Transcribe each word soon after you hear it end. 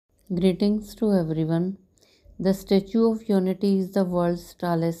Greetings to everyone. The Statue of Unity is the world's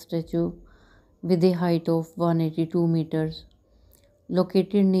tallest statue with a height of 182 meters,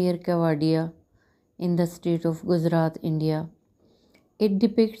 located near Kevadia in the state of Gujarat, India. It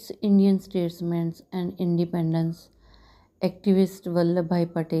depicts Indian statesman and independence activist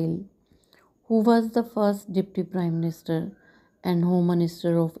Vallabhbhai Patel, who was the first Deputy Prime Minister and Home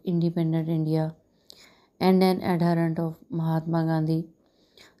Minister of independent India and an adherent of Mahatma Gandhi.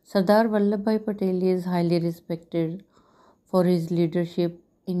 Sardar Vallabhbhai Patel is highly respected for his leadership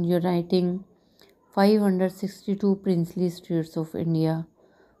in uniting 562 princely states of India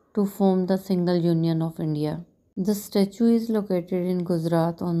to form the single Union of India. The statue is located in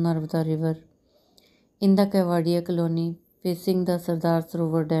Gujarat on Narmada River in the Kevadia colony facing the Sardar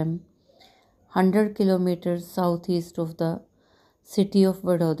Sarovar Dam, 100 kilometers southeast of the city of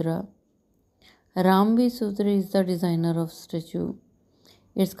Vadodara. Ramvi Sudre is the designer of statue.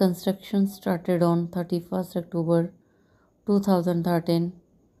 Its construction started on 31st October 2013.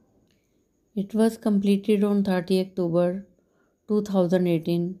 It was completed on 30 October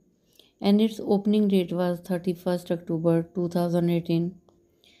 2018 and its opening date was 31st October 2018.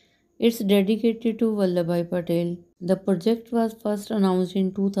 It's dedicated to Vallabhbhai Patel. The project was first announced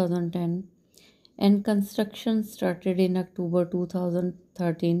in 2010 and construction started in October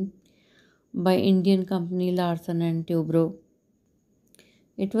 2013 by Indian company Larsen and Toubro.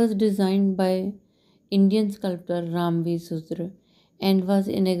 It was designed by Indian sculptor Ramvi Sudre and was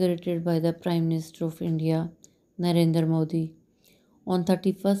inaugurated by the Prime Minister of India, Narendra Modi, on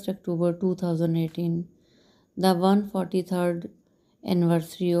 31st October 2018, the 143rd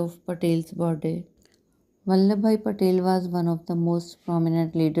anniversary of Patel's birthday. Vallabhbhai Patel was one of the most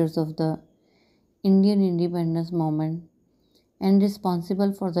prominent leaders of the Indian independence movement and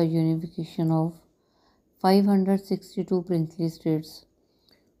responsible for the unification of 562 princely states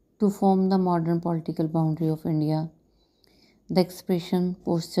to form the modern political boundary of India. The expression,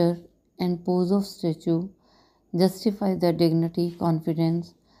 posture, and pose of statue justify the dignity,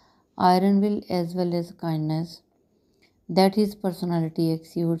 confidence, iron will as well as kindness that his personality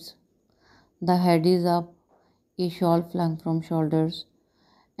exudes. The head is up, a shawl flung from shoulders,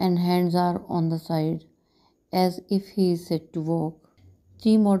 and hands are on the side as if he is set to walk.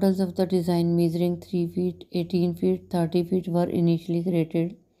 Three models of the design measuring 3 feet, 18 feet, 30 feet were initially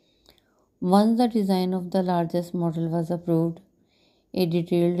created. Once the design of the largest model was approved, a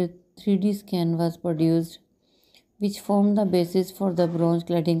detailed 3D scan was produced, which formed the basis for the bronze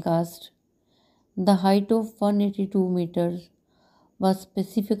cladding cast. The height of 182 meters was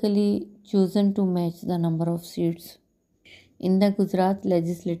specifically chosen to match the number of seats. In the Gujarat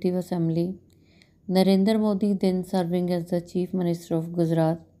Legislative Assembly, Narendra Modi, then serving as the Chief Minister of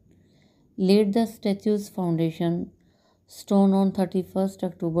Gujarat, laid the statue's foundation stone on 31st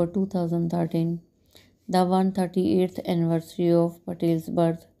October 2013, the 138th anniversary of Patel's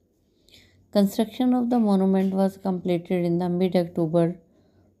birth. Construction of the monument was completed in the mid-October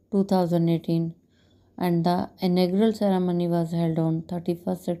 2018 and the inaugural ceremony was held on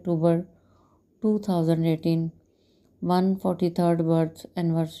 31st October 2018, 143rd birth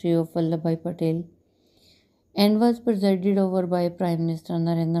anniversary of Vallabhbhai Patel, and was presided over by Prime Minister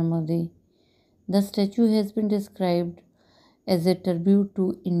Narendra Modi. The statue has been described as a tribute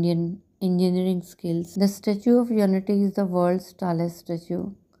to Indian engineering skills. The Statue of Unity is the world's tallest statue.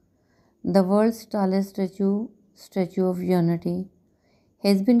 The world's tallest statue, Statue of Unity,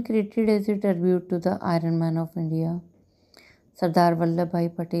 has been created as a tribute to the Iron Man of India, Sardar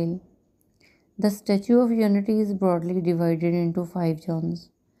Vallabhbhai Patel. The Statue of Unity is broadly divided into 5 zones,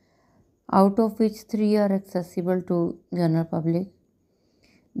 out of which 3 are accessible to general public.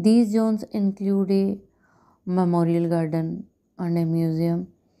 These zones include a memorial garden and a museum,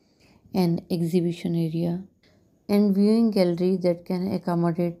 an exhibition area, and viewing gallery that can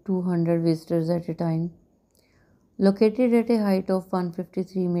accommodate 200 visitors at a time. Located at a height of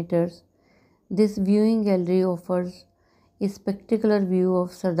 153 meters, this viewing gallery offers a spectacular view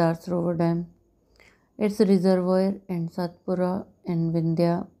of Sardar Sarovar Dam, its reservoir, and Satpura and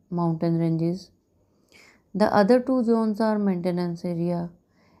Vindhya mountain ranges. The other 2 zones are maintenance area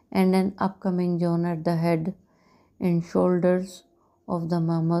and an upcoming zone at the head and shoulders of the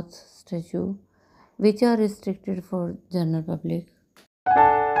mammoth statue, which are restricted for general public.